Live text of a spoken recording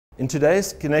In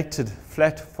today's connected,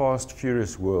 flat, fast,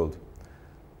 furious world,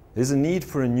 there's a need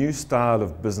for a new style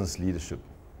of business leadership.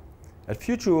 At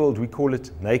FutureWorld, we call it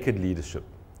naked leadership.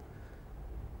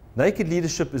 Naked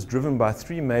leadership is driven by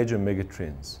three major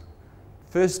megatrends.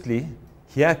 Firstly,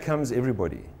 here comes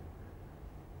everybody.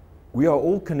 We are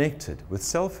all connected. With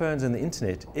cell phones and the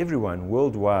internet, everyone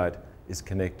worldwide is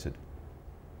connected.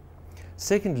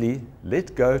 Secondly,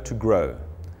 let go to grow.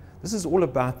 This is all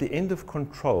about the end of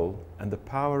control and the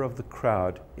power of the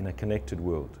crowd in a connected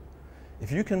world.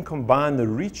 If you can combine the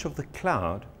reach of the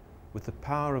cloud with the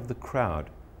power of the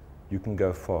crowd, you can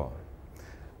go far.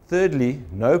 Thirdly,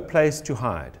 no place to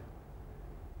hide.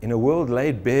 In a world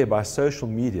laid bare by social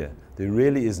media, there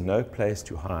really is no place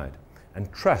to hide,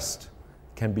 and trust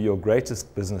can be your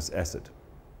greatest business asset.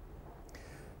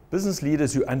 Business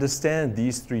leaders who understand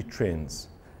these three trends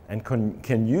and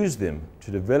can use them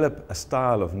to develop a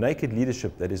style of naked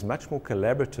leadership that is much more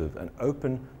collaborative and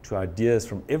open to ideas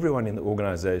from everyone in the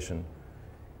organization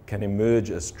can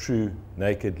emerge as true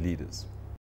naked leaders.